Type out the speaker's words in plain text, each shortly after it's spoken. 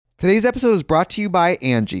Today's episode is brought to you by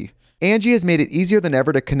Angie. Angie has made it easier than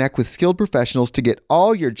ever to connect with skilled professionals to get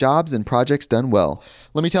all your jobs and projects done well.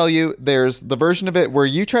 Let me tell you, there's the version of it where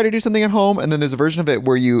you try to do something at home, and then there's a version of it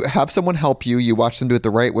where you have someone help you, you watch them do it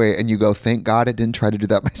the right way, and you go, thank God I didn't try to do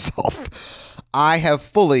that myself. I have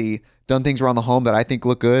fully done things around the home that I think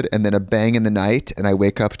look good, and then a bang in the night, and I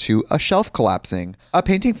wake up to a shelf collapsing, a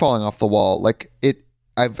painting falling off the wall.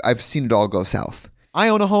 I've seen it all go south. I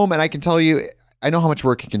own a home, and I can tell you, I know how much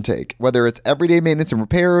work it can take. Whether it's everyday maintenance and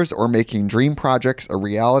repairs or making dream projects a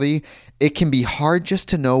reality, it can be hard just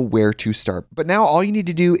to know where to start. But now all you need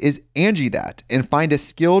to do is Angie that and find a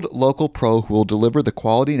skilled local pro who will deliver the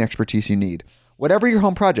quality and expertise you need. Whatever your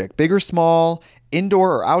home project, big or small,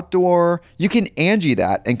 indoor or outdoor, you can Angie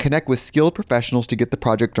that and connect with skilled professionals to get the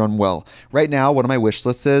project done well. Right now, one of my wish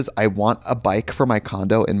lists is I want a bike for my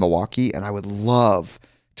condo in Milwaukee, and I would love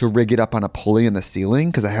to rig it up on a pulley in the ceiling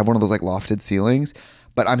because I have one of those lofted ceilings,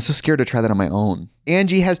 but I'm so scared to try that on my own.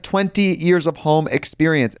 Angie has 20 years of home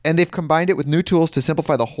experience, and they've combined it with new tools to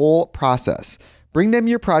simplify the whole process. Bring them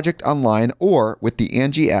your project online or with the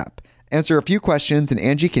Angie app. Answer a few questions and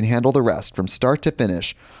Angie can handle the rest from start to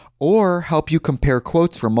finish, or help you compare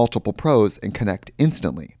quotes from multiple pros and connect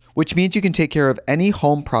instantly, which means you can take care of any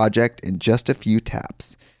home project in just a few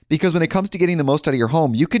taps. Because when it comes to getting the most out of your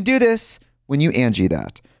home, you can do this when you Angie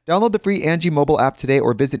that. Download the free Angie mobile app today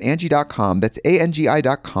or visit Angie.com. That's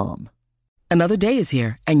ANGI.com. Another day is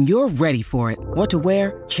here and you're ready for it. What to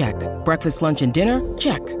wear? Check. Breakfast, lunch, and dinner?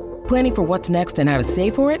 Check. Planning for what's next and how to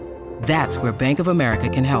save for it? That's where Bank of America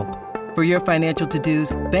can help. For your financial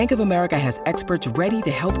to-dos, Bank of America has experts ready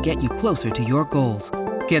to help get you closer to your goals.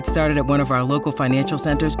 Get started at one of our local financial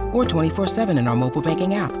centers or 24/7 in our mobile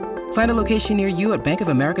banking app. Find a location near you at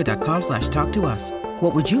bankofamerica.com/talktous.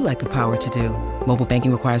 What would you like the power to do? Mobile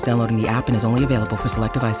banking requires downloading the app and is only available for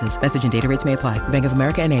select devices. Message and data rates may apply. Bank of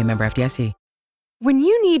America N.A., member FDIC. When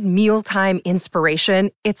you need mealtime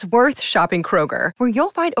inspiration, it's worth shopping Kroger, where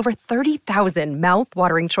you'll find over 30,000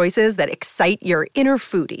 mouth-watering choices that excite your inner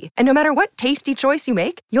foodie. And no matter what tasty choice you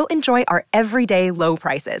make, you'll enjoy our everyday low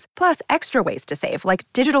prices, plus extra ways to save, like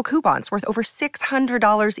digital coupons worth over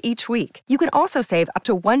 $600 each week. You can also save up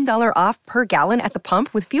to $1 off per gallon at the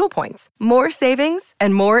pump with fuel points. More savings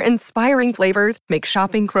and more inspiring flavors make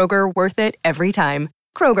shopping Kroger worth it every time.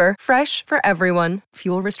 Kroger, fresh for everyone.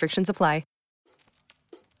 Fuel restrictions apply.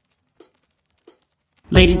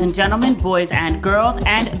 Ladies and gentlemen, boys and girls,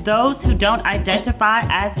 and those who don't identify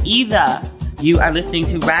as either, you are listening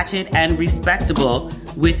to Ratchet and Respectable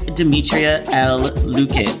with Demetria L.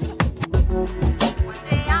 Lucas.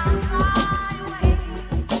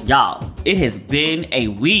 Y'all, it has been a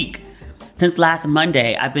week. Since last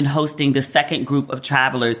Monday, I've been hosting the second group of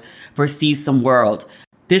travelers for See Some World.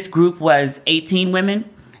 This group was 18 women,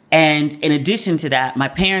 and in addition to that, my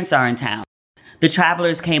parents are in town. The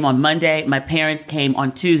travelers came on Monday. My parents came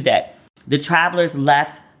on Tuesday. The travelers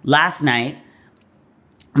left last night,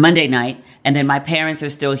 Monday night, and then my parents are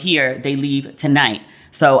still here. They leave tonight.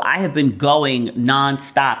 So I have been going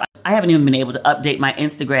nonstop. I haven't even been able to update my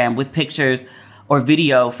Instagram with pictures or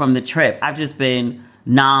video from the trip. I've just been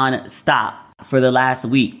nonstop for the last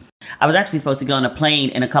week. I was actually supposed to get on a plane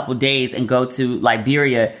in a couple days and go to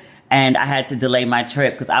Liberia, and I had to delay my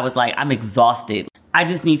trip because I was like, I'm exhausted. I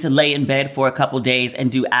just need to lay in bed for a couple days and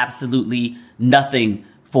do absolutely nothing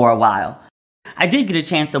for a while. I did get a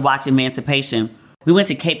chance to watch Emancipation. We went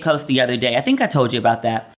to Cape Coast the other day. I think I told you about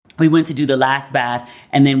that. We went to do the last bath,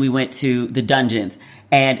 and then we went to the dungeons.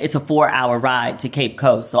 And it's a 4-hour ride to Cape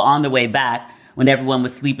Coast. So on the way back, when everyone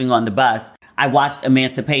was sleeping on the bus, I watched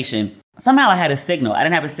Emancipation. Somehow I had a signal. I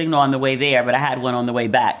didn't have a signal on the way there, but I had one on the way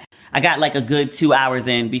back. I got a good 2 hours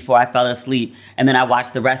in before I fell asleep, and then I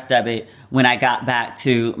watched the rest of it when I got back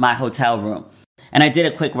to my hotel room. And I did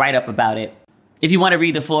a quick write-up about it. If you want to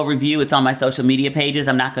read the full review, it's on my social media pages.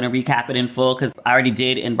 I'm not going to recap it in full because I already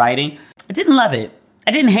did in writing. I didn't love it.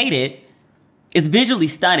 I didn't hate it. It's visually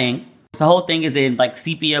stunning. The whole thing is in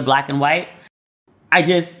sepia, black and white.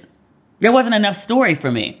 There wasn't enough story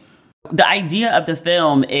for me. The idea of the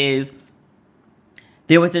film is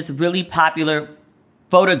there was this really popular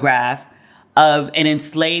photograph of an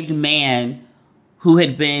enslaved man who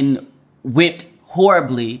had been whipped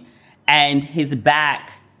horribly, and his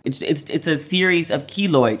back, it's a series of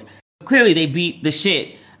keloids. Clearly they beat the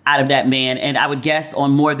shit out of that man, and I would guess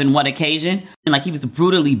on more than one occasion. He was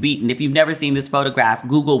brutally beaten. If you've never seen this photograph,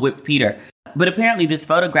 Google Whipped Peter. But apparently this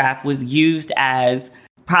photograph was used as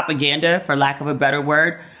propaganda, for lack of a better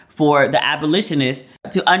word, for the abolitionists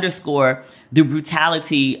to underscore the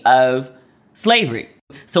brutality of slavery.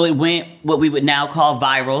 So it went what we would now call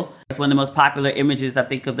viral. It's one of the most popular images, I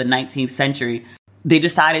think, of the 19th century. they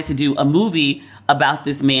decided to do a movie about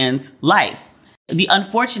this man's life. The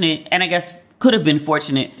unfortunate, and I guess could have been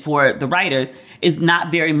fortunate for the writers, is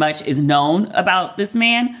not very much is known about this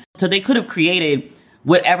man. So they could have created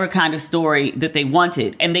whatever kind of story that they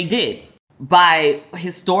wanted, and they did. By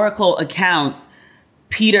historical accounts,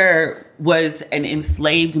 Peter was an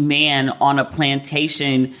enslaved man on a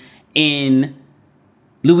plantation in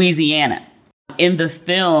Louisiana. In the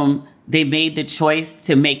film, they made the choice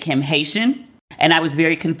to make him Haitian, and I was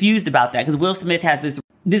very confused about that because Will Smith has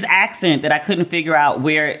this accent that I couldn't figure out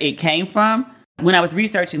where it came from. When I was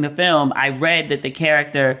researching the film, I read that the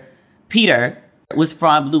character Peter was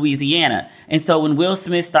from Louisiana. And so when Will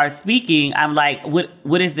Smith starts speaking, I'm like,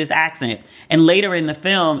 what is this accent? And later in the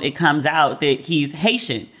film, it comes out that he's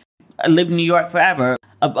Haitian. I lived in New York forever.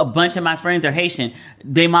 A bunch of my friends are Haitian.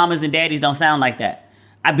 Their mamas and daddies don't sound like that.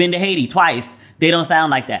 I've been to Haiti twice. They don't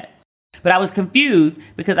sound like that. But I was confused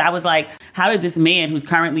because I was like, how did this man who's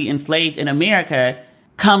currently enslaved in America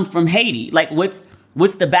come from Haiti? Like, what's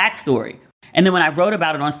the backstory? And then when I wrote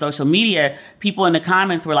about it on social media, people in the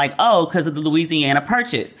comments were like, oh, because of the Louisiana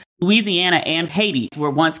Purchase. Louisiana and Haiti were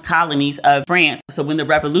once colonies of France. So when the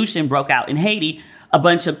revolution broke out in Haiti, a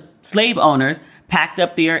bunch of slave owners packed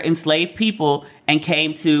up their enslaved people and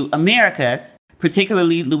came to America,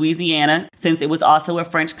 particularly Louisiana, since it was also a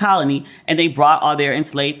French colony, and they brought all their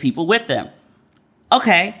enslaved people with them.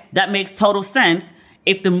 Okay, that makes total sense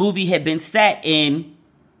if the movie had been set in,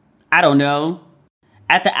 I don't know,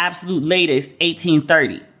 at the absolute latest,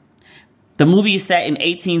 1830. The movie is set in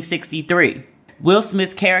 1863. Will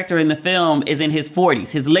Smith's character in the film is in his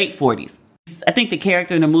 40s, his late 40s. I think the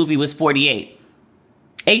character in the movie was 48.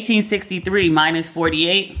 1863 minus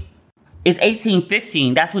 48 is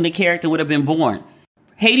 1815. That's when the character would have been born.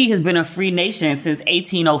 Haiti has been a free nation since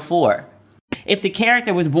 1804. If the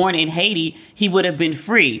character was born in Haiti, he would have been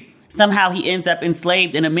free. Somehow he ends up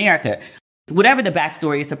enslaved in America. Whatever the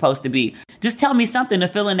backstory is supposed to be, just tell me something to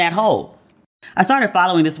fill in that hole. I started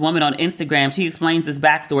following this woman on Instagram. She explains this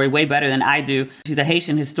backstory way better than I do. She's a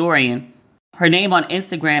Haitian historian. Her name on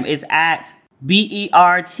Instagram is at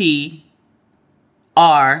BERTRHUDE.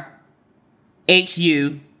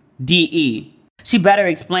 She better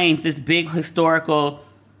explains this big historical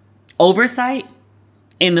oversight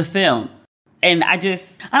in the film. And I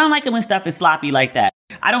don't like it when stuff is sloppy like that.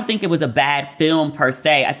 I don't think it was a bad film per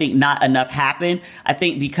se. I think not enough happened. I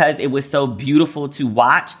think because it was so beautiful to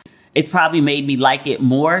watch, it's probably made me like it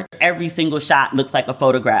more. Every single shot looks like a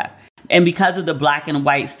photograph. And because of the black and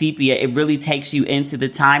white sepia, it really takes you into the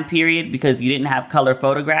time period because you didn't have color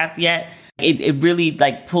photographs yet. It really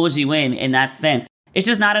like pulls you in that sense. It's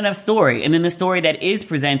just not enough story. And then the story that is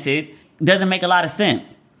presented doesn't make a lot of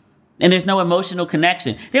sense. And there's no emotional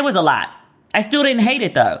connection. There was a lot. I still didn't hate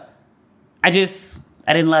it though. I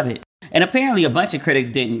didn't love it. And apparently a bunch of critics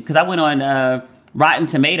didn't, because I went on Rotten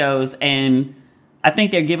Tomatoes and I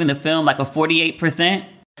think they're giving the film like a 48%.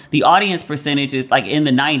 The audience percentage is like in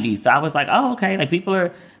the 90s. So I was like, oh, okay, like people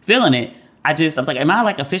are feeling it. I was like, am I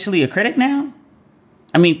like officially a critic now?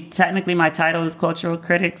 I mean, technically my title is cultural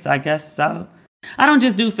critic, so I guess so. I don't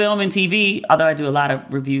just do film and TV, although I do a lot of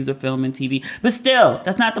reviews of film and TV. But still,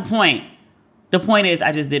 that's not the point. The point is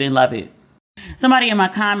I just didn't love it. Somebody in my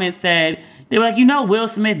comments said, they were like, Will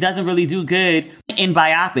Smith doesn't really do good in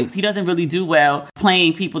biopics. He doesn't really do well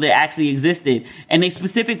playing people that actually existed. And they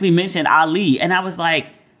specifically mentioned Ali. And I was like,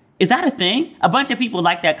 is that a thing? A bunch of people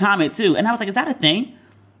liked that comment too. And I was like, is that a thing?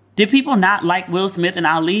 Did people not like Will Smith and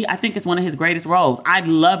Ali? I think it's one of his greatest roles. I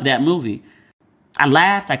love that movie. I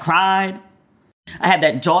laughed. I cried. I had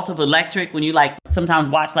that jolt of electric when you like sometimes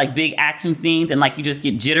watch like big action scenes and like you just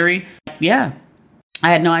get jittery. Yeah. I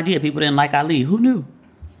had no idea people didn't like Ali. Who knew?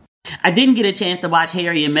 I didn't get a chance to watch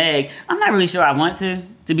Harry and Meg. I'm not really sure I want to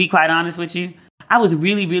be quite honest with you. I was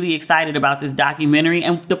really, really excited about this documentary.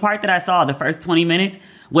 And the part that I saw, the first 20 minutes,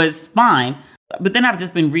 was fine. But then I've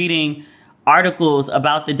just been reading articles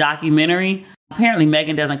about the documentary. Apparently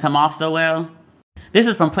Megan doesn't come off so well. This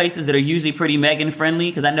is from places that are usually pretty Megan friendly,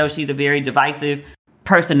 because I know she's a very divisive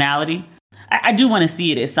personality. I do want to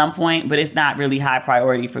see it at some point, but it's not really high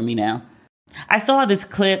priority for me now. I saw this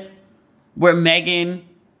clip where Megan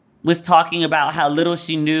was talking about how little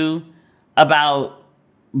she knew about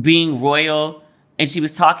being royal. And she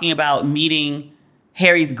was talking about meeting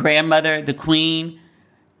Harry's grandmother, the Queen.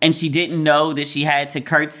 And she didn't know that she had to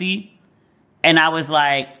curtsy. And I was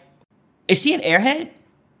like, is she an airhead?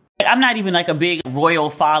 I'm not even like a big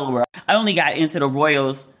royal follower. I only got into the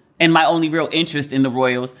royals, and my only real interest in the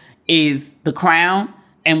royals is The Crown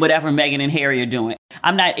and whatever Meghan and Harry are doing.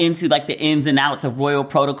 I'm not into like the ins and outs of royal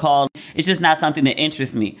protocol. It's just not something that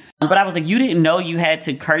interests me. But I was like, you didn't know you had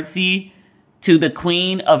to curtsy to the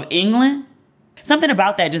Queen of England. Something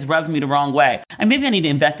about that just rubs me the wrong way. And maybe I need to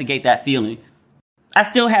investigate that feeling. I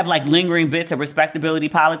still have like lingering bits of respectability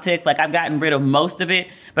politics. Like I've gotten rid of most of it,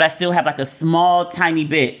 but I still have like a small, tiny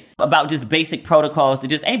bit about just basic protocols that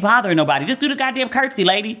just ain't bothering nobody. Just do the goddamn curtsy,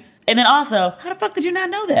 lady. And then also, how the fuck did you not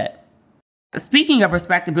know that? Speaking of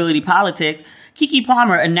respectability politics, Keke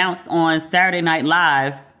Palmer announced on Saturday Night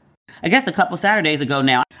Live, I guess a couple Saturdays ago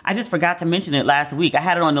now. I just forgot to mention it last week. I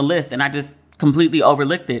had it on the list and I just completely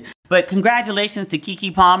overlooked it. But congratulations to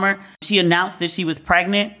Keke Palmer. She announced that she was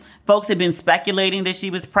pregnant. Folks had been speculating that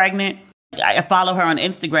she was pregnant. I follow her on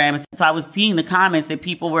Instagram, so I was seeing the comments that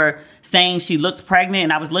people were saying she looked pregnant,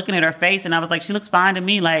 and I was looking at her face, and I was like, she looks fine to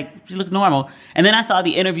me, like, she looks normal. And then I saw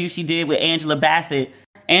the interview she did with Angela Bassett.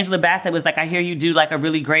 Angela Bassett was like, I hear you do like a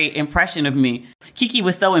really great impression of me. Keke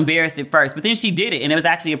was so embarrassed at first, but then she did it, and it was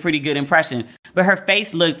actually a pretty good impression. But her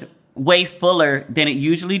face looked way fuller than it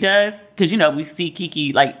usually does, because, you know, we see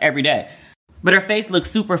Keke like every day. But her face looked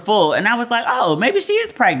super full. And I was like, oh, maybe she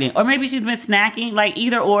is pregnant. Or maybe she's been snacking, like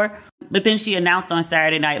either or. But then she announced on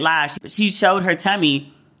Saturday Night Live, she showed her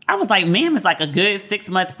tummy. I was like, ma'am is like a good 6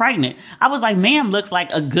 months pregnant. I was like, ma'am looks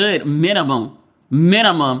like a good minimum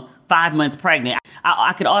 5 months pregnant.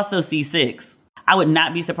 I could also see 6. I would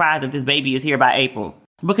not be surprised if this baby is here by April.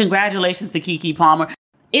 But congratulations to Keke Palmer.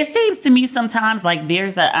 It seems to me sometimes like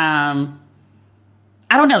there's a, I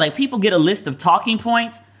don't know, like people get a list of talking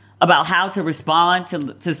points about how to respond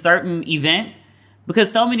to certain events,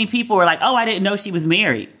 because so many people were like, oh, I didn't know she was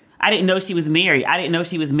married. I didn't know she was married. I didn't know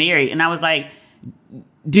she was married. And I was like,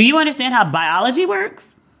 do you understand how biology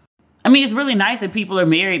works? I mean, it's really nice that people are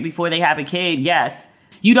married before they have a kid. Yes.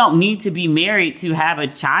 You don't need to be married to have a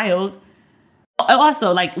child.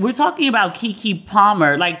 Also, like, we're talking about Keke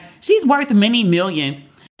Palmer. Like, she's worth many millions.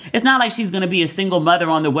 It's not like she's going to be a single mother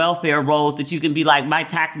on the welfare rolls that you can be like, my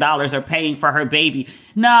tax dollars are paying for her baby.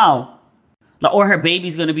 No. Or her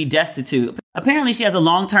baby's going to be destitute. Apparently she has a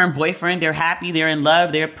long-term boyfriend. They're happy. They're in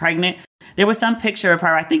love. They're pregnant. There was some picture of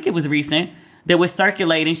her, I think it was recent, that was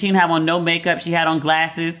circulating. She didn't have on no makeup. She had on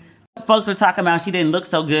glasses. Folks were talking about she didn't look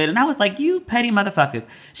so good. And I was like, you petty motherfuckers.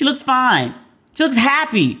 She looks fine. She looks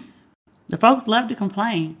happy. The folks love to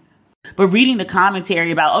complain. But reading the commentary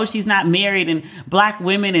about, oh, she's not married and black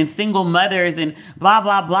women and single mothers and blah,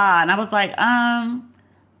 blah, blah. And I was like,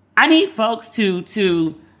 I need folks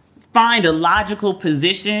to find a logical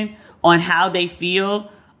position on how they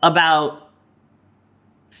feel about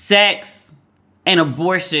sex and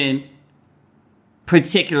abortion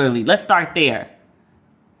particularly. Let's start there.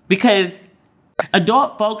 Because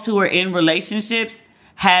adult folks who are in relationships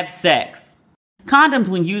have sex. Condoms,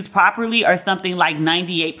 when used properly, are something like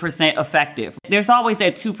 98% effective. There's always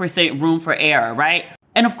that 2% room for error, right?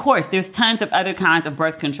 And of course, there's tons of other kinds of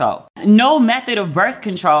birth control. No method of birth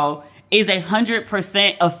control is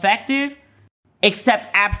 100% effective except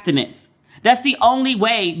abstinence. That's the only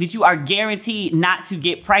way that you are guaranteed not to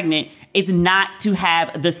get pregnant, is not to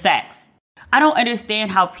have the sex. I don't understand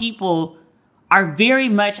how people are very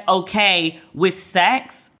much okay with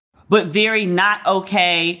sex, but very not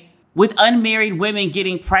okay with unmarried women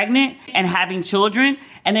getting pregnant and having children,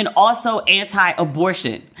 and then also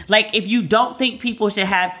anti-abortion. Like, if you don't think people should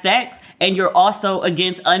have sex and you're also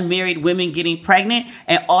against unmarried women getting pregnant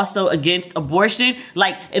and also against abortion,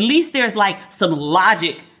 like, at least there's like some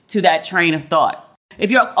logic to that train of thought. If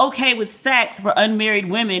you're okay with sex for unmarried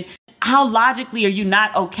women, how logically are you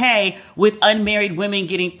not okay with unmarried women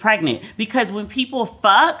getting pregnant? Because when people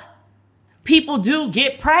fuck, people do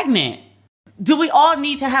get pregnant. Do we all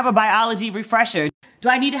need to have a biology refresher? Do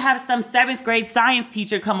I need to have some 7th grade science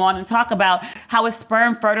teacher come on and talk about how a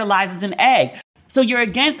sperm fertilizes an egg? So you're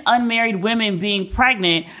against unmarried women being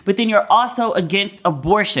pregnant, but then you're also against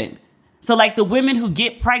abortion. So like the women who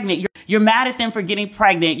get pregnant, you're mad at them for getting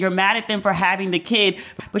pregnant. You're mad at them for having the kid,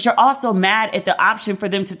 but you're also mad at the option for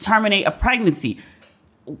them to terminate a pregnancy.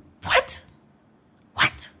 What?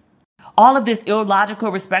 All of this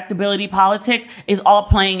illogical respectability politics is all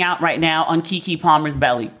playing out right now on Keke Palmer's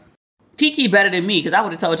belly. Keke better than me, because I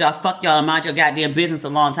would have told y'all, fuck y'all and mind your goddamn business a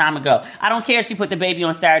long time ago. I don't care if she put the baby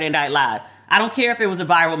on Saturday Night Live. I don't care if it was a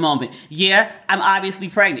viral moment. Yeah, I'm obviously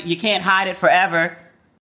pregnant. You can't hide it forever.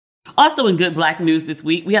 Also in good black news this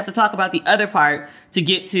week, we have to talk about the other part to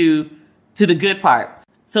get to the good part.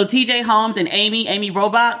 So TJ Holmes and Amy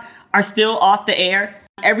Robach are still off the air.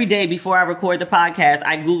 Every day before I record the podcast,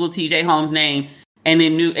 I Google TJ Holmes' name and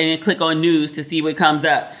then click on news to see what comes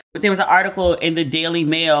up. But there was an article in the Daily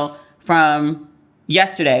Mail from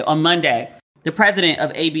yesterday, on Monday. The president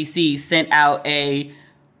of ABC sent out a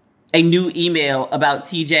new email about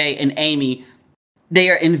TJ and Amy.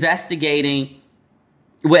 They are investigating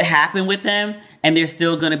what happened with them, and they're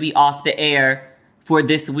still going to be off the air for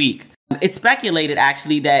this week. It's speculated,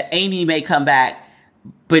 actually, that Amy may come back,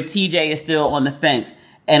 but TJ is still on the fence.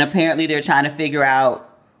 And apparently they're trying to figure out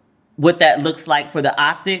what that looks like for the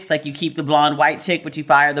optics. Like, you keep the blonde white chick, but you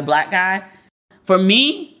fire the black guy. For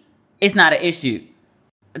me, it's not an issue.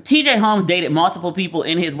 TJ Holmes dated multiple people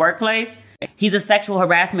in his workplace. He's a sexual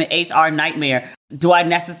harassment HR nightmare. Do I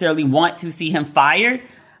necessarily want to see him fired?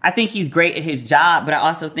 I think he's great at his job, but I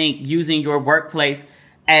also think using your workplace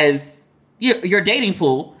as your dating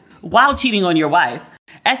pool while cheating on your wife,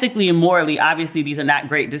 ethically and morally, obviously these are not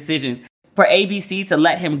great decisions. For ABC to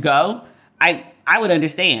let him go, I would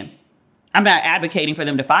understand. I'm not advocating for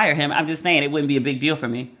them to fire him. I'm just saying it wouldn't be a big deal for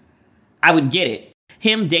me. I would get it.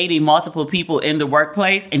 Him dating multiple people in the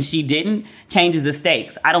workplace and she didn't changes the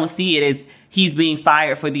stakes. I don't see it as he's being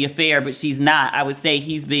fired for the affair, but she's not. I would say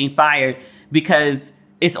he's being fired because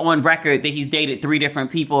it's on record that he's dated 3 different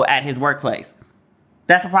people at his workplace.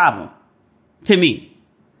 That's a problem to me.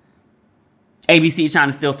 ABC is trying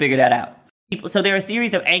to still figure that out. So there are a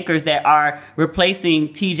series of anchors that are replacing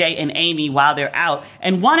TJ and Amy while they're out.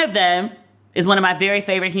 And one of them is one of my very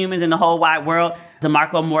favorite humans in the whole wide world,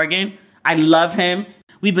 DeMarco Morgan. I love him.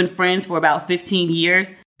 We've been friends for about 15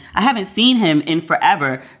 years. I haven't seen him in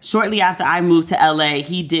forever. Shortly after I moved to LA,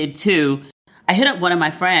 he did too. I hit up one of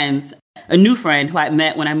my friends, a new friend who I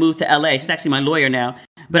met when I moved to LA. She's actually my lawyer now.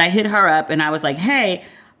 But I hit her up and I was like, hey,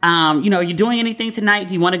 you doing anything tonight?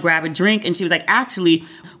 Do you want to grab a drink? And she was like, actually,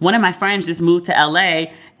 one of my friends just moved to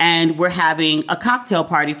LA and we're having a cocktail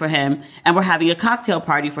party for him.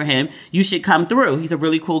 You should come through. He's a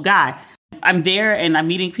really cool guy. I'm there and I'm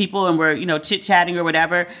meeting people and we're, chit-chatting or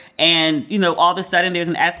whatever. And, all of a sudden there's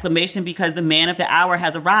an exclamation because the man of the hour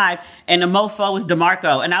has arrived and the mofo is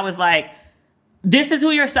DeMarco. And I was like, this is who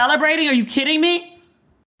you're celebrating? Are you kidding me?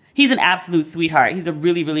 He's an absolute sweetheart. He's a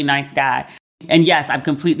really, really nice guy. And yes, I'm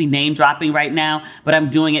completely name dropping right now, but I'm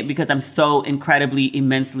doing it because I'm so incredibly,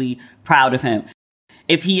 immensely proud of him.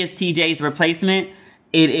 If he is TJ's replacement,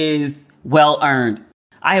 it is well earned.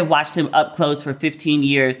 I have watched him up close for 15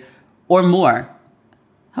 years or more.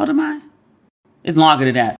 How old am I? It's longer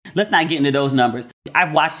than that. Let's not get into those numbers.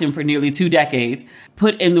 I've watched him for nearly 2 decades,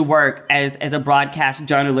 put in the work as a broadcast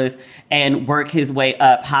journalist and work his way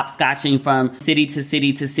up, hopscotching from city to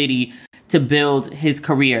city to city to build his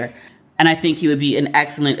career. And I think he would be an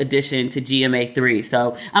excellent addition to GMA3.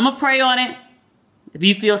 So I'm going to pray on it. If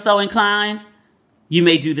you feel so inclined, you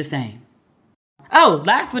may do the same. Oh,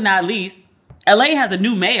 last but not least, LA has a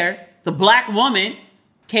new mayor. It's a black woman,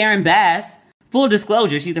 Karen Bass. Full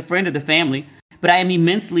disclosure, she's a friend of the family, but I am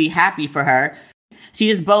immensely happy for her.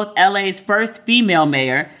 She is both LA's first female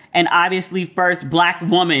mayor and obviously first black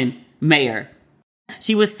woman mayor.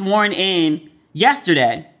 She was sworn in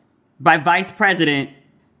yesterday by Vice President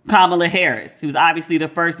Kamala Harris, who's obviously the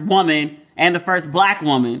first woman and the first black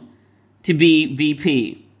woman to be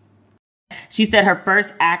VP. She said her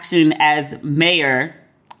first action as mayor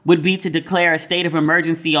would be to declare a state of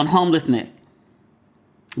emergency on homelessness,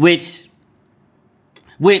 which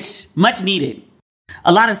much needed.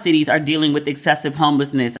 A lot of cities are dealing with excessive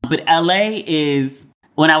homelessness, but LA is,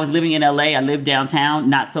 when I was living in LA, I lived downtown,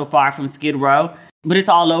 not so far from Skid Row. But it's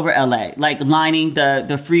all over LA, like lining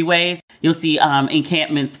the freeways. You'll see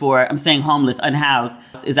encampments for, I'm saying homeless, unhoused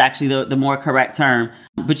is actually the more correct term.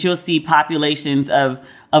 But you'll see populations of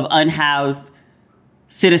unhoused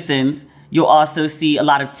citizens. You'll also see a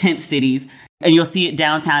lot of tent cities. And you'll see it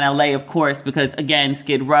downtown LA, of course, because again,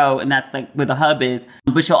 Skid Row, and that's like where the hub is.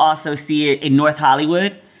 But you'll also see it in North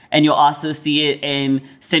Hollywood. And you'll also see it in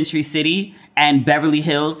Century City and Beverly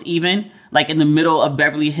Hills even. Like in the middle of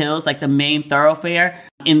Beverly Hills, like the main thoroughfare,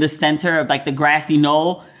 in the center of like the grassy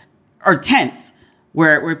knoll, or tents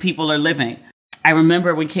where people are living. I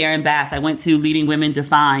remember when Karen Bass, I went to Leading Women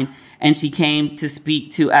Defined, and she came to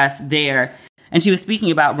speak to us there. And she was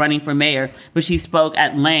speaking about running for mayor, but she spoke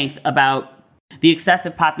at length about the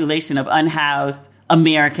excessive population of unhoused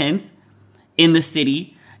Americans in the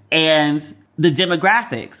city and the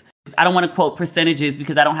demographics. I don't want to quote percentages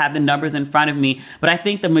because I don't have the numbers in front of me, but I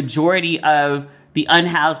think the majority of the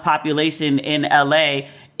unhoused population in LA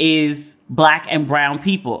is black and brown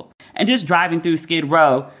people. And just driving through Skid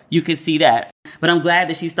Row, you could see that. But I'm glad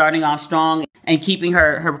that she's starting off strong and keeping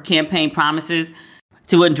her campaign promises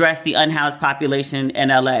to address the unhoused population in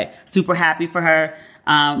LA. Super happy for her.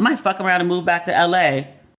 Might fuck around and move back to LA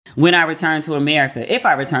when I return to America. If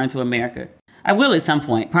I return to America, I will at some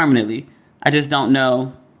point permanently. I just don't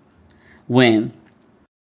know when.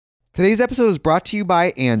 Today's episode is brought to you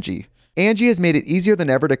by Angie. Angie has made it easier than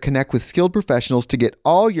ever to connect with skilled professionals to get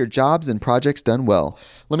all your jobs and projects done well.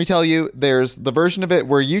 Let me tell you, there's the version of it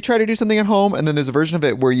where you try to do something at home, and then there's a version of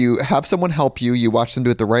it where you have someone help you, you watch them do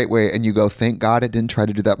it the right way, and you go, thank God I didn't try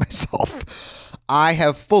to do that myself. I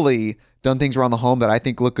have fully done things around the home that I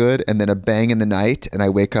think look good, and then a bang in the night, and I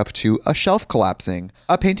wake up to a shelf collapsing,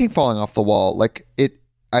 a painting falling off the wall.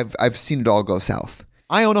 I've seen it all go south.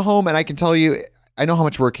 I own a home, and I can tell you, I know how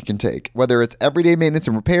much work it can take. Whether it's everyday maintenance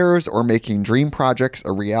and repairs or making dream projects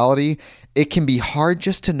a reality, it can be hard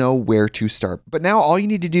just to know where to start. But now all you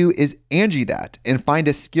need to do is Angie that and find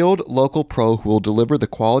a skilled local pro who will deliver the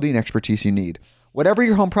quality and expertise you need. Whatever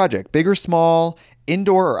your home project, big or small,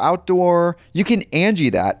 indoor or outdoor, you can Angie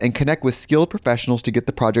that and connect with skilled professionals to get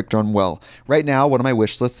the project done well. Right now, one of my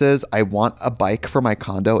wish lists is I want a bike for my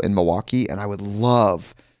condo in Milwaukee, and I would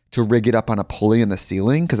love to rig it up on a pulley in the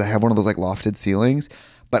ceiling because I have one of those lofted ceilings,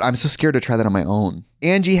 but I'm so scared to try that on my own.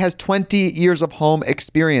 Angie has 20 years of home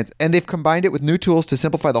experience, and they've combined it with new tools to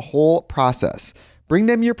simplify the whole process. Bring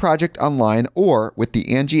them your project online or with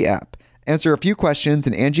the Angie app. Answer a few questions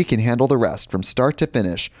and Angie can handle the rest from start to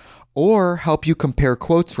finish, or help you compare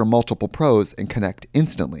quotes from multiple pros and connect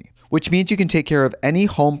instantly, which means you can take care of any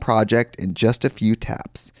home project in just a few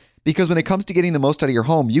taps. Because when it comes to getting the most out of your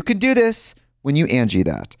home, you can do this when you Angie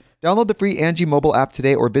that. Download the free Angie mobile app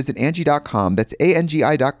today or visit Angie.com. That's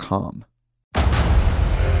ANGI.com.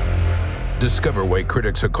 Discover why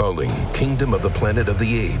critics are calling Kingdom of the Planet of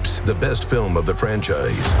the Apes the best film of the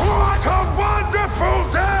franchise. What a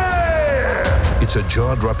wonderful day! It's a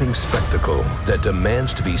jaw-dropping spectacle that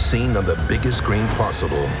demands to be seen on the biggest screen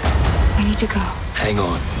possible. I need to go. Hang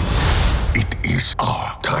on. It is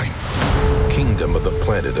our time. Kingdom of the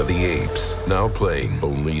Planet of the Apes. Now playing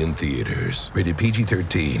only in theaters. Rated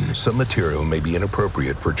PG-13. Some material may be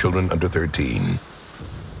inappropriate for children under 13.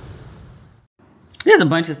 There's a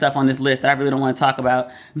bunch of stuff on this list that I really don't want to talk about.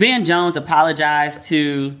 Van Jones apologized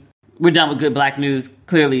to... We're done with good black news,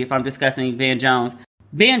 clearly, if I'm discussing Van Jones.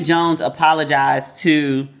 Van Jones apologized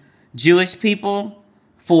to Jewish people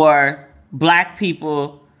for black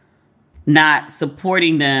people not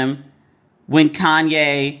supporting them when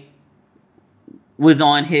Kanye was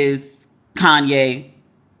on his Kanye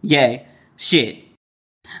shit.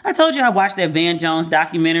 I told you I watched that Van Jones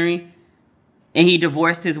documentary, and he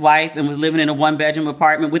divorced his wife and was living in a one-bedroom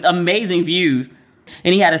apartment with amazing views.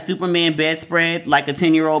 And he had a Superman bedspread like a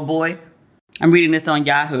 10-year-old boy. I'm reading this on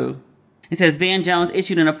Yahoo. It says Van Jones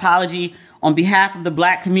issued an apology on behalf of the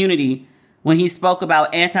black community when he spoke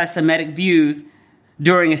about anti-Semitic views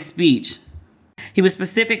during a speech. He was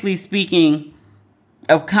specifically speaking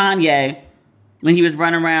of Kanye when he was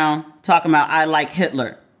running around talking about I like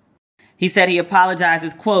Hitler. He said he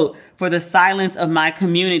apologizes, quote, for the silence of my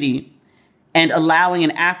community and allowing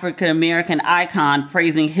an African-American icon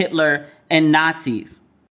praising Hitler and Nazis.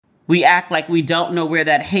 We act like we don't know where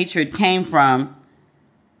that hatred came from.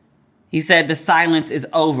 He said the silence is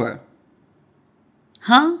over.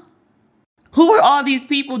 Huh? Who were all these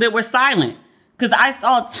people that were silent? Because I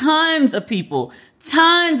saw tons of people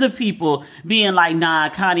being like, nah,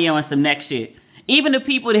 Kanye on some next shit. Even the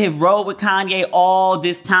people that have rode with Kanye all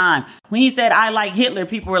this time. When he said, I like Hitler,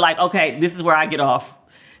 people were like, okay, this is where I get off.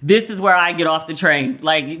 This is where I get off the train.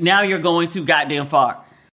 Like, now you're going too goddamn far.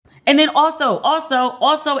 And then also,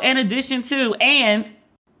 in addition to, and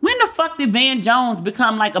when the fuck did Van Jones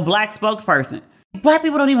become like a black spokesperson? Black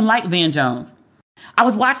people don't even like Van Jones. I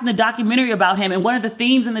was watching the documentary about him, and one of the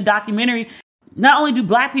themes in the documentary, not only do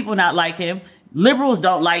black people not like him, liberals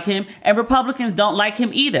don't like him, and Republicans don't like him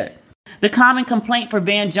either. The common complaint for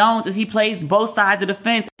Van Jones is he plays both sides of the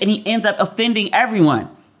fence and he ends up offending everyone.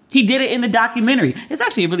 He did it in the documentary. It's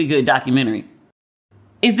actually a really good documentary.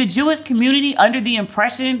 Is the Jewish community under the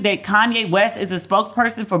impression that Kanye West is a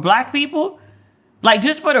spokesperson for black people? Like,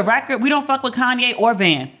 just for the record, we don't fuck with Kanye or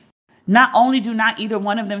Van. Not only do not either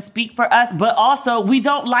one of them speak for us, but also we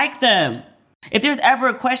don't like them. If there's ever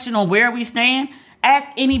a question on where we stand, ask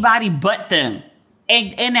anybody but them.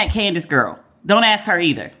 And that Candace girl. Don't ask her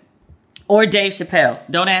either. Or Dave Chappelle.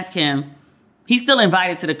 Don't ask him. He's still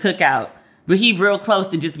invited to the cookout, but he's real close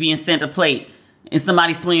to just being sent a plate and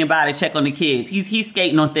somebody swinging by to check on the kids. He's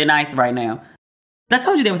skating on thin ice right now. I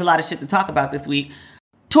told you there was a lot of shit to talk about this week.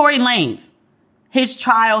 Tory Lanez. His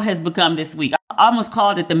trial has become this week. I almost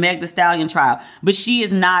called it the Meg Thee Stallion trial, but she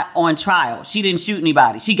is not on trial. She didn't shoot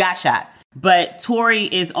anybody. She got shot. But Tory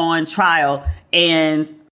is on trial,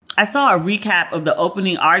 and I saw a recap of the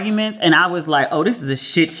opening arguments, and I was like, oh, this is a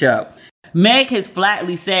shit show. Meg has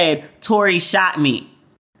flatly said, Tory shot me.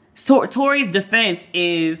 So Tory's defense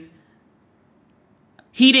is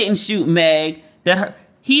he didn't shoot Meg.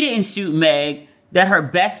 He didn't shoot Meg. that her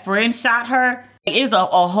best friend shot her. It is a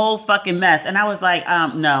whole fucking mess. And I was like,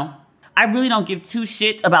 no. I really don't give two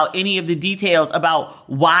shits about any of the details about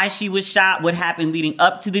why she was shot, what happened leading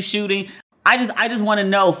up to the shooting. I just want to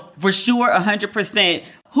know for sure 100%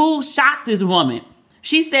 who shot this woman.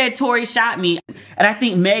 She said Tory shot me, and I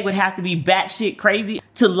think Meg would have to be batshit crazy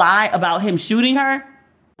to lie about him shooting her.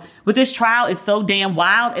 But this trial is so damn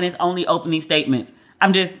wild, and it's only opening statements.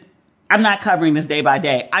 I'm not covering this day by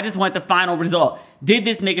day. I just want the final result. Did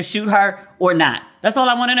this nigga shoot her or not? That's all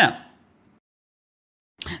I want to know.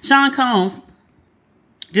 Sean Combs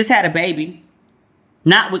just had a baby,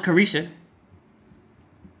 not with Caresha.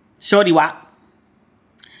 Shorty Wop.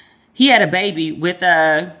 He had a baby with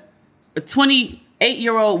a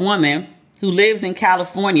 28-year-old woman who lives in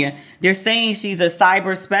California. They're saying she's a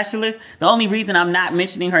cyber specialist. The only reason I'm not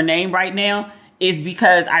mentioning her name right now is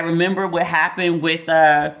because I remember what happened with,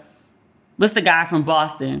 what's the guy from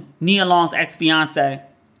Boston? Nia Long's ex-fiance.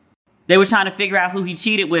 They were trying to figure out who he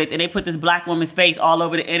cheated with, and they put this black woman's face all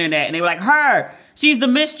over the internet, and they were like, her, she's the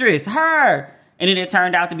mistress, her. And then it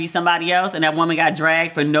turned out to be somebody else, and that woman got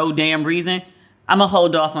dragged for no damn reason. I'm going to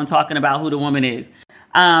hold off on talking about who the woman is.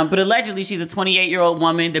 But allegedly, she's a 28-year-old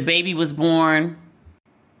woman. The baby was born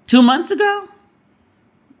 2 months ago.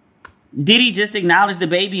 Diddy just acknowledged the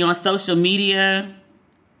baby on social media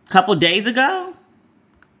a couple days ago.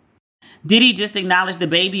 Diddy just acknowledged the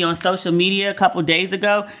baby on social media a couple days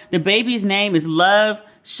ago. The baby's name is Love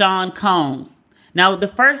Sean Combs. Now, the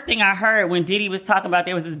first thing I heard when Diddy was talking about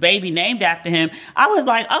there was this baby named after him, I was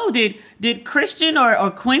like, oh, did Christian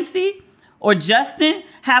or Quincy or Justin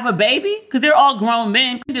have a baby? Because they're all grown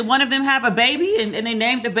men. Did one of them have a baby and they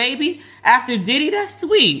named the baby after Diddy? That's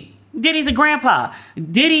sweet. Diddy's a grandpa.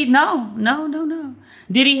 Diddy, no.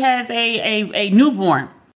 Diddy has a newborn.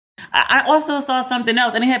 I also saw something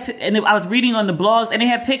else, and I was reading on the blogs, and they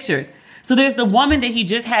had pictures. So there's the woman that he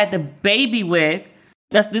just had the baby with.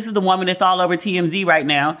 This is the woman that's all over TMZ right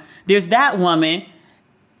now. There's that woman,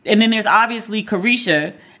 and then there's obviously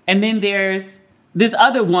Caresha, and then there's this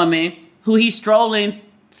other woman who he's strolling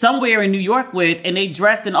somewhere in New York with, and they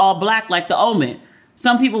dressed in all black like the Omen.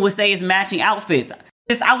 Some people would say it's matching outfits.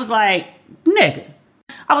 I was like, nigga.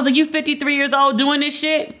 I was like, you 53 years old doing this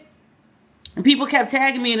shit? And people kept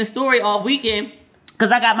tagging me in the story all weekend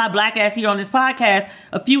because I got my black ass here on this podcast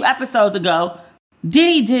a few episodes ago.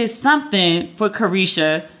 Diddy did something for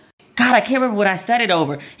Caresha. God, I can't remember what I said it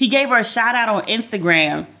over. He gave her a shout out on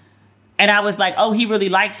Instagram. And I was like, oh, he really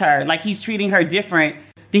likes her. Like he's treating her different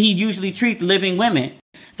than he usually treats living women.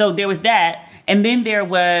 So there was that. And then there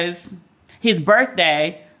was his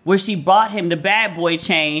birthday where she bought him the bad boy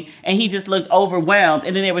chain and he just looked overwhelmed.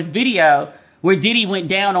 And then there was video where Diddy went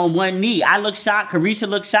down on one knee. I looked shocked. Caresha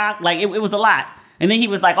looked shocked. Like, it was a lot. And then he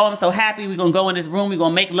was like, oh, I'm so happy. We're going to go in this room. We're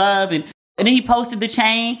going to make love. And then he posted the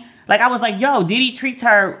chain. Like, I was like, yo, Diddy treats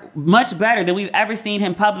her much better than we've ever seen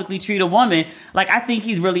him publicly treat a woman. Like, I think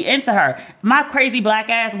he's really into her. My crazy black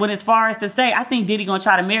ass went as far as to say, I think Diddy going to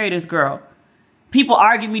try to marry this girl. People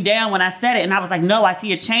argued me down when I said it. And I was like, no, I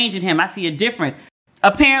see a change in him. I see a difference.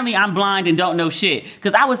 Apparently, I'm blind and don't know shit.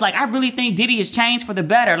 Because I was like, I really think Diddy has changed for the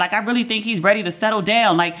better. Like, I really think he's ready to settle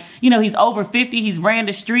down. Like, you know, he's over 50. He's ran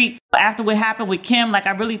the streets. After what happened with Kim, like,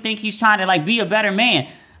 I really think he's trying to, like, be a better man.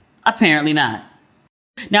 Apparently not.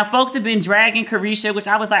 Now, folks have been dragging Caresha, which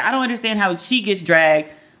I was like, I don't understand how she gets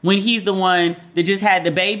dragged when he's the one that just had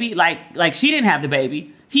the baby. Like she didn't have the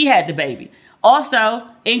baby. He had the baby. Also,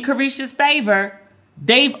 in Caresha's favor,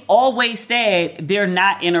 they've always said they're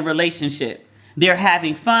not in a relationship. They're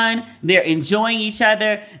having fun. They're enjoying each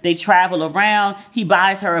other. They travel around. He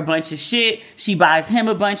buys her a bunch of shit. She buys him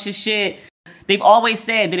a bunch of shit. They've always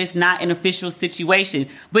said that it's not an official situation.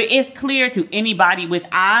 But it's clear to anybody with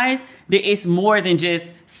eyes that it's more than just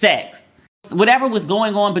sex. Whatever was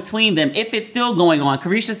going on between them, if it's still going on,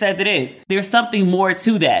 Caresha says it is. There's something more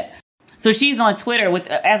to that. So she's on Twitter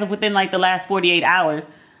as of within like the last 48 hours,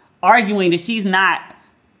 arguing that she's not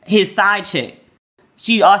his side chick.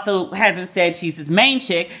 She also hasn't said she's his main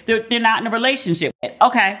chick. They're not in a relationship.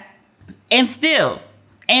 Okay. And still,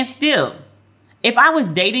 if I was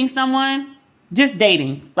dating someone, just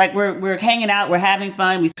dating, like we're hanging out, we're having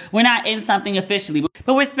fun, we're not in something officially,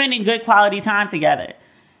 but we're spending good quality time together.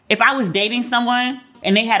 If I was dating someone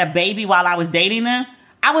and they had a baby while I was dating them,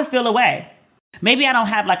 I would feel away. Maybe I don't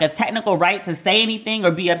have like a technical right to say anything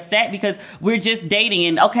or be upset because we're just dating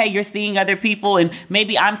and okay, you're seeing other people and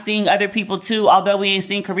maybe I'm seeing other people too, although we ain't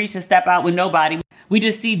seen Caresha step out with nobody. We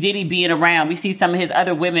just see Diddy being around. We see some of his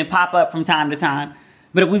other women pop up from time to time,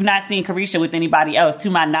 but we've not seen Caresha with anybody else to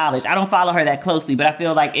my knowledge. I don't follow her that closely, but I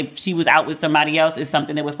feel like if she was out with somebody else, it's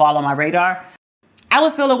something that would fall on my radar. I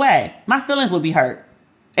would feel away. My feelings would be hurt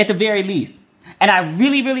at the very least. And I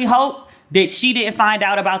really, really hope that she didn't find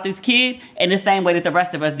out about this kid in the same way that the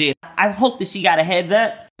rest of us did. I hope that she got a heads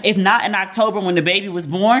up. If not in October when the baby was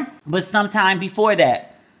born, but sometime before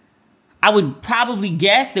that. I would probably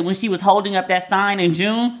guess that when she was holding up that sign in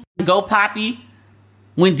June, Go Poppy,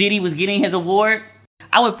 when Diddy was getting his award,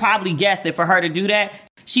 I would probably guess that for her to do that,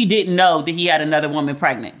 she didn't know that he had another woman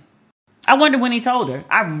pregnant. I wonder when he told her.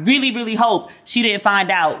 I really, really hope she didn't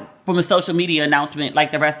find out from a social media announcement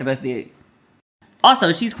like the rest of us did.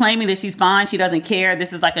 Also, she's claiming that she's fine. She doesn't care.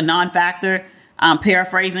 This is like a non-factor. I'm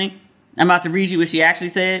paraphrasing. I'm about to read you what she actually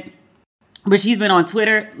said. But she's been on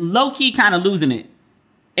Twitter, low-key kind of losing it.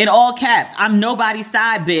 In all caps, I'm nobody's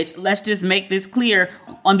side, bitch. Let's just make this clear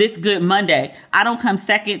on this good Monday. I don't come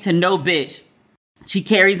second to no bitch. She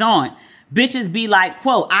carries on. Bitches be like,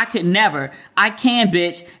 quote, I could never. I can,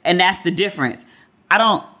 bitch. And that's the difference. I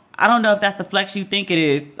don't know if that's the flex you think it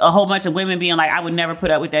is. A whole bunch of women being like, I would never put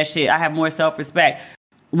up with that shit. I have more self-respect.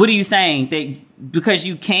 What are you saying? That because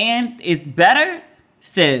you can is better?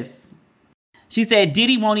 Sis. She said,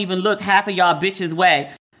 Diddy won't even look half of y'all bitches'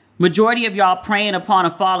 way. Majority of y'all praying upon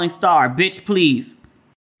a falling star. Bitch, please.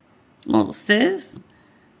 Oh, sis.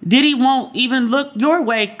 Diddy won't even look your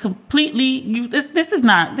way completely. This is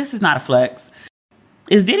not a flex.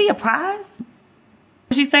 Is Diddy a prize?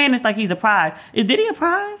 She's saying it's like he's a prize. Is Diddy a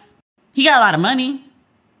prize? He got a lot of money.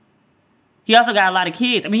 He also got a lot of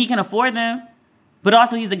kids. I mean, he can afford them. But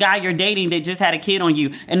also he's the guy you're dating that just had a kid on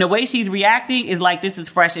you. And the way she's reacting is like this is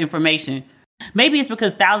fresh information. Maybe it's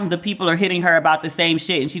because thousands of people are hitting her about the same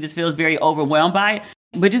shit and she just feels very overwhelmed by it.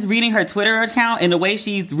 But just reading her Twitter account and the way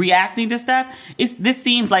she's reacting to stuff, this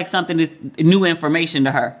seems like something that's new information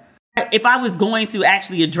to her. If I was going to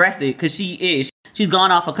actually address it, because she's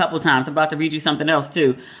gone off a couple times. I'm about to read you something else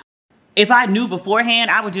too. If I knew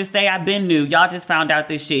beforehand, I would just say I've been new. Y'all just found out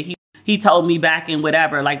this shit. He told me back in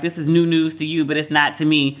whatever, like this is new news to you, but it's not to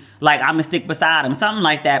me. Like I'm gonna stick beside him, something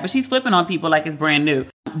like that. But she's flipping on people like it's brand new.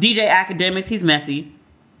 DJ Academics, he's messy.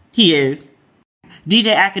 He is.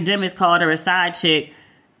 DJ Academics called her a side chick.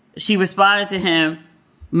 She responded to him,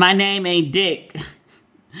 my name ain't Dick,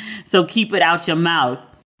 so keep it out your mouth.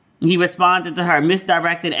 He responded to her,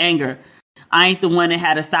 misdirected anger. I ain't the one that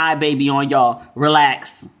had a side baby on y'all.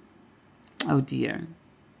 Relax. Oh dear.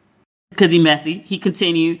 Because he messy. He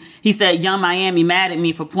continued. He said, Young Miami mad at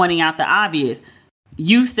me for pointing out the obvious.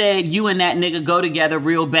 You said you and that nigga go together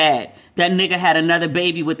real bad. That nigga had another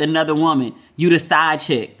baby with another woman. You the side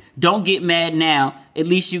chick. Don't get mad now. At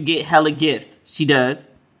least you get hella gifts. She does.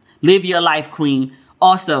 Live your life, queen.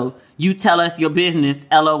 Also, you tell us your business,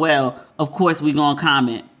 LOL. Of course we gonna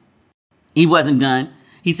comment. He wasn't done.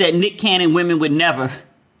 He said Nick Cannon women would never.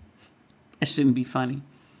 That shouldn't be funny.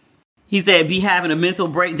 He said be having a mental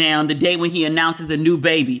breakdown the day when he announces a new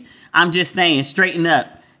baby. I'm just saying, straighten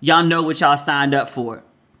up. Y'all know what y'all signed up for.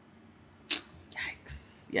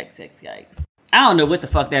 Yikes. I don't know what the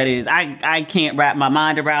fuck that is. I can't wrap my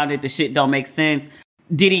mind around it. The shit don't make sense.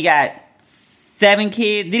 Diddy got 7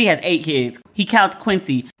 kids. Diddy has 8 kids. He counts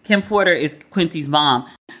Quincy. Kim Porter is Quincy's mom.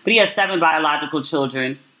 But he has 7 biological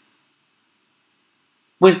children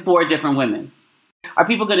with 4 different women. Are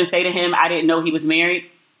people going to say to him, I didn't know he was married?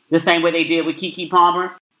 The same way they did with Keke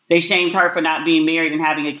Palmer? They shamed her for not being married and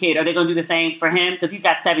having a kid. Are they going to do the same for him? Because he's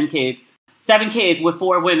got 7 kids. 7 kids with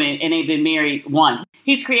 4 women and they've been married 1.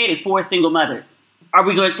 He's created 4 single mothers. Are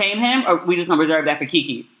we going to shame him or are we just going to reserve that for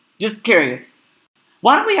Keke? Just curious.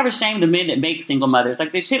 Why don't we ever shame the men that make single mothers?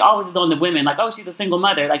 Like, the shit always is on the women. Like, oh, she's a single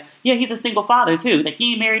mother. Like, yeah, he's a single father, too. Like,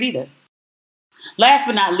 he ain't married either. Last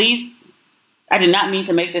but not least, I did not mean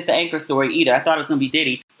to make this the anchor story either. I thought it was going to be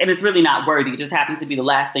Diddy. And it's really not worthy. It just happens to be the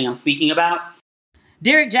last thing I'm speaking about.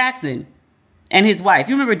 Derek Jackson and his wife.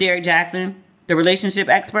 You remember Derek Jackson, the relationship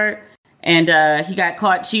expert? And he got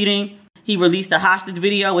caught cheating. He released a hostage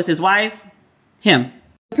video with his wife. Him.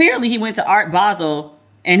 Apparently, he went to Art Basel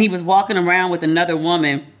and he was walking around with another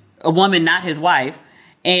woman, a woman not his wife,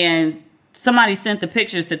 and somebody sent the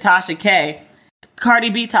pictures to Tasha K,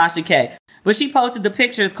 Cardi B Tasha K. But she posted the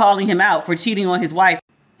pictures calling him out for cheating on his wife.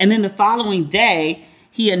 And then the following day,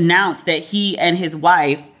 he announced that he and his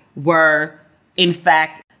wife were, in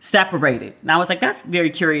fact, separated. And I was like, that's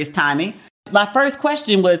very curious timing. My first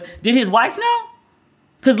question was, did his wife know?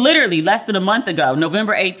 Because literally less than a month ago,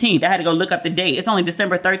 November 18th, I had to go look up the date. It's only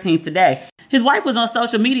December 13th today. His wife was on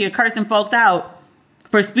social media cursing folks out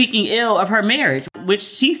for speaking ill of her marriage, which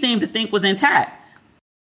she seemed to think was intact.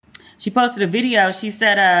 She posted a video. She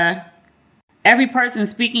said, every person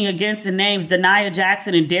speaking against the names Dania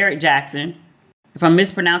Jackson and Derek Jackson. If I'm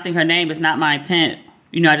mispronouncing her name, it's not my intent.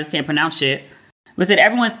 You know, I just can't pronounce shit. It said,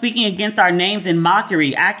 everyone speaking against our names in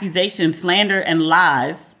mockery, accusation, slander, and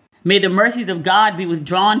lies. May the mercies of God be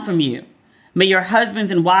withdrawn from you. May your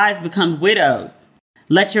husbands and wives become widows.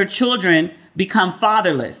 Let your children become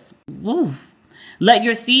fatherless. Woo. Let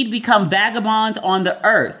your seed become vagabonds on the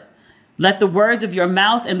earth. Let the words of your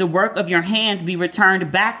mouth and the work of your hands be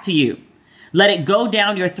returned back to you. Let it go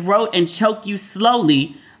down your throat and choke you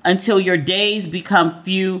slowly until your days become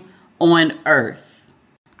few on earth.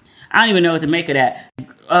 I don't even know what to make of that.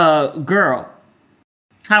 Girl,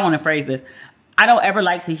 I don't want to phrase this. I don't ever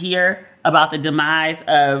like to hear about the demise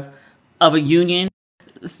of a union.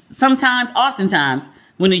 Oftentimes,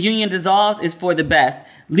 when a union dissolves, it's for the best.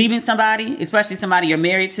 Leaving somebody, especially somebody you're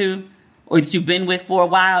married to or that you've been with for a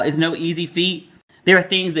while, is no easy feat. There are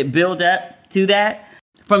things that build up to that.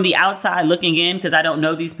 From the outside looking in, because I don't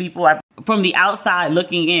know these people, from the outside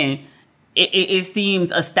looking in, it seems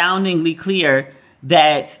astoundingly clear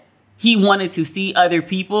that he wanted to see other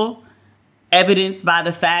people, evidenced by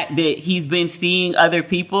the fact that he's been seeing other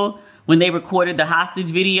people. When they recorded the hostage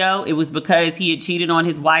video, it was because he had cheated on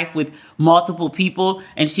his wife with multiple people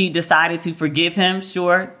and she decided to forgive him.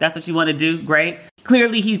 Sure, that's what you want to do. Great.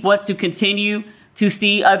 Clearly, he wants to continue to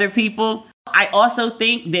see other people. I also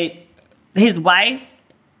think that his wife,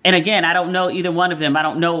 and again, I don't know either one of them. I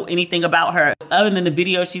don't know anything about her other than the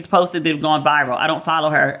videos she's posted that have gone viral. I don't follow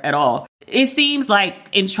her at all. It seems like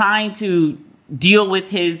in trying to deal with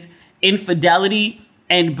his infidelity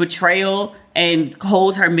and betrayal and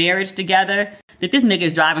hold her marriage together, that this nigga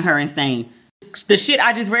is driving her insane. The shit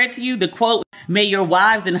I just read to you, the quote, may your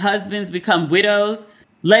wives and husbands become widows.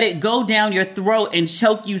 Let it go down your throat and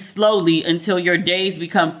choke you slowly until your days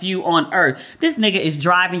become few on earth. This nigga is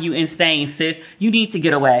driving you insane, sis. You need to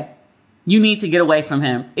get away. You need to get away from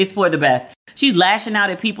him. It's for the best. She's lashing out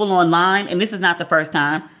at people online, and this is not the first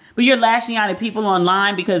time, but you're lashing out at people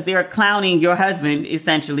online because they're clowning your husband,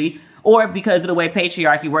 essentially, or because of the way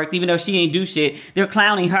patriarchy works. Even though she ain't do shit, they're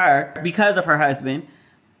clowning her because of her husband.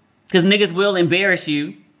 Because niggas will embarrass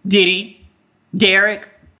you. Diddy, Derek,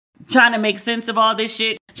 trying to make sense of all this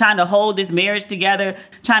shit, trying to hold this marriage together,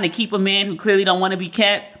 trying to keep a man who clearly don't want to be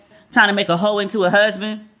kept, trying to make a hoe into a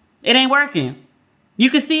husband. It ain't working. You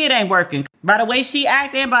can see it ain't working by the way she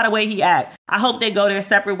act and by the way he act. I hope they go their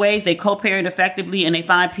separate ways, they co-parent effectively, and they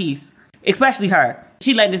find peace. Especially her.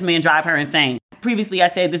 She letting this man drive her insane. Previously, I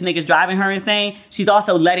said this nigga's driving her insane. She's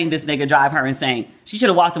also letting this nigga drive her insane. She should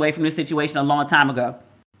have walked away from this situation a long time ago.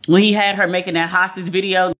 When he had her making that hostage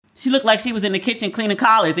video, she looked like she was in the kitchen cleaning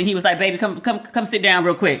collars, and he was like, baby, come sit down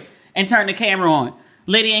real quick, and turn the camera on.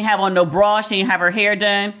 Lady ain't have on no bra. She ain't have her hair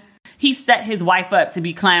done. He set his wife up to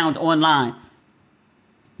be clowned online.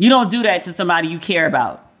 You don't do that to somebody you care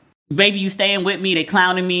about. Baby, you staying with me. They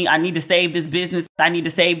clowning me. I need to save this business. I need to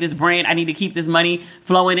save this brand. I need to keep this money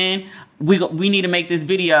flowing in. We need to make this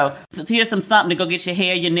video. So here's something to go get your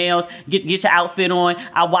hair, your nails, get your outfit on.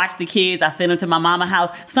 I watch the kids. I send them to my mama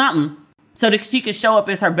house. Something so that she can show up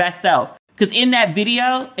as her best self. Because in that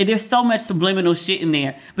video, and there's so much subliminal shit in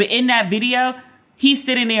there, but in that video, he's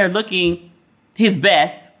sitting there looking his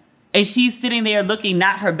best, and she's sitting there looking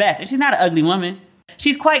not her best. And she's not an ugly woman.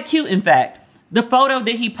 She's quite cute, in fact. The photo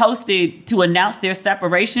that he posted to announce their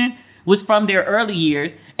separation was from their early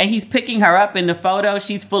years, and he's picking her up in the photo.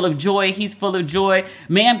 She's full of joy. He's full of joy.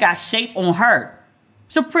 Ma'am got shape on her.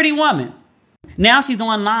 She's a pretty woman. Now she's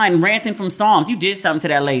online ranting from Psalms. You did something to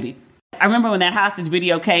that lady. I remember when that hostage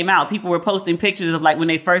video came out, people were posting pictures of like when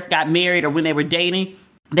they first got married or when they were dating.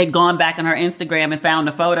 They'd gone back on her Instagram and found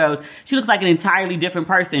the photos. She looks like an entirely different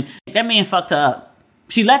person. That man fucked her up.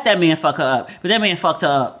 She let that man fuck her up, but that man fucked her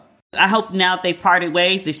up. I hope now if they parted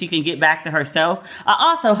ways that she can get back to herself. I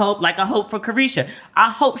also hope, like I hope for Carisha, I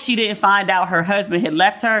hope she didn't find out her husband had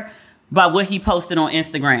left her by what he posted on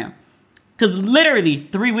Instagram. Because literally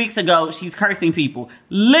 3 weeks ago, she's cursing people.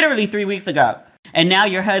 Literally 3 weeks ago. And now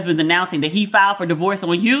your husband's announcing that he filed for divorce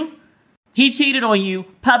on you. He cheated on you,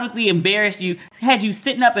 publicly embarrassed you, had you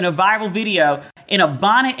sitting up in a viral video in a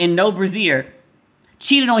bonnet and no brassiere,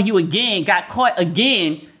 cheated on you again, got caught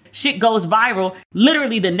again. Shit goes viral.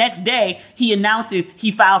 Literally the next day, he announces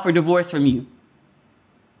he filed for divorce from you.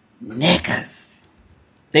 Niggas.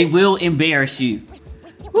 They will embarrass you.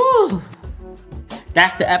 Woo.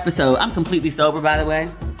 That's the episode. I'm completely sober, by the way.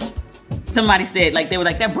 Somebody said, like, they were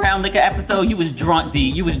like, that brown liquor episode, you was drunk, D.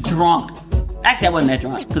 You was drunk. Actually, I wasn't that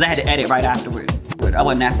drunk, because I had to edit right afterwards. But I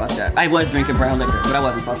wasn't that fucked up. I was drinking brown liquor, but I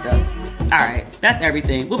wasn't fucked up. All right, that's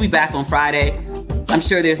everything. We'll be back on Friday. I'm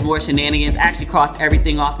sure there's more shenanigans. I actually crossed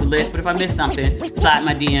everything off the list, but if I missed something, slide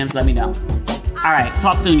my DMs, let me know. All right,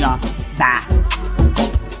 talk soon, y'all. Bye.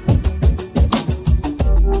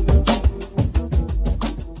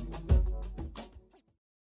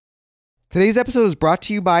 Today's episode is brought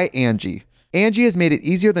to you by Angie. Angie has made it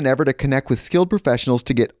easier than ever to connect with skilled professionals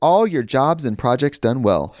to get all your jobs and projects done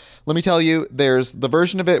well. Let me tell you, there's the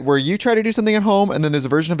version of it where you try to do something at home, and then there's a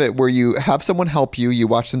version of it where you have someone help you, you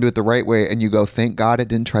watch them do it the right way, and you go, thank God I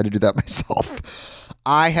didn't try to do that myself.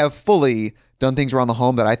 I have fully done things around the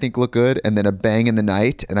home that I think look good, and then a bang in the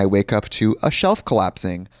night, and I wake up to a shelf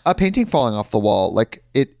collapsing, a painting falling off the wall.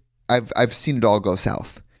 I've seen it all go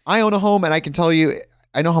south. I own a home, and I can tell you,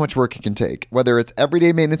 I know how much work it can take. Whether it's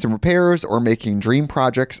everyday maintenance and repairs or making dream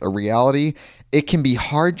projects a reality, it can be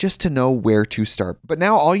hard just to know where to start. But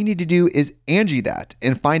now all you need to do is Angie that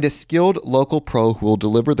and find a skilled local pro who will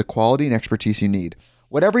deliver the quality and expertise you need.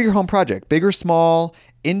 Whatever your home project, big or small,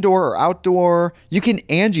 indoor or outdoor, you can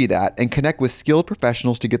Angie that and connect with skilled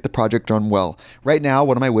professionals to get the project done well. Right now,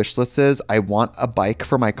 one of my wish lists is I want a bike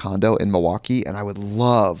for my condo in Milwaukee, and I would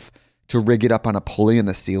love to rig it up on a pulley in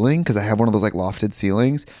the ceiling because I have one of those like lofted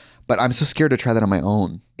ceilings, but I'm so scared to try that on my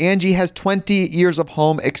own. Angie has 20 years of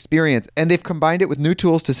home experience, and they've combined it with new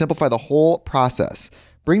tools to simplify the whole process.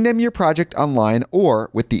 Bring them your project online or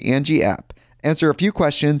with the Angie app. Answer a few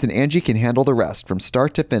questions and Angie can handle the rest from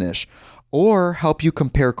start to finish, or help you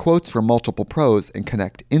compare quotes from multiple pros and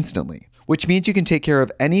connect instantly, which means you can take care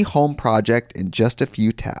of any home project in just a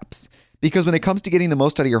few taps. Because when it comes to getting the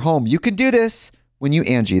most out of your home, you can do this when you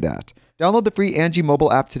Angie that. Download the free Angie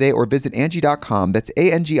mobile app today or visit Angie.com. That's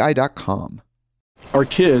ANGI.com. Our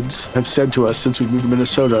kids have said to us since we moved to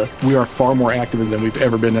Minnesota, we are far more active than we've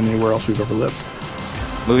ever been anywhere else we've ever lived.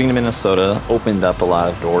 Moving to Minnesota opened up a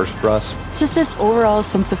lot of doors for us. Just this overall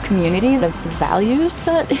sense of community, of the values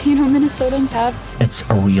that, Minnesotans have. It's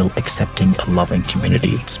a real accepting, loving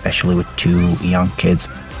community, especially with 2 young kids.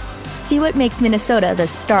 See what makes Minnesota the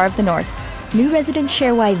star of the North. New residents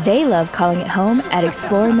share why they love calling it home at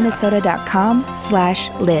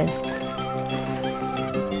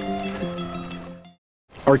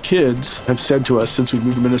exploreminnesota.com/live. Our kids have said to us since we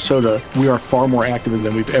moved to Minnesota, we are far more active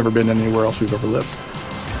than we've ever been anywhere else we've ever lived.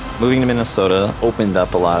 Moving to Minnesota opened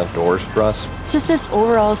up a lot of doors for us. Just this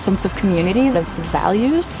overall sense of community, of the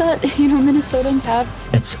values that, Minnesotans have.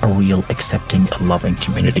 It's a real accepting, loving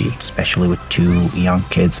community, especially with 2 young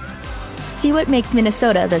kids. See what makes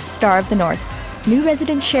Minnesota the star of the North. New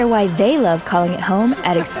residents share why they love calling it home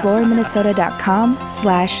at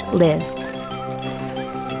exploreminnesota.com/live.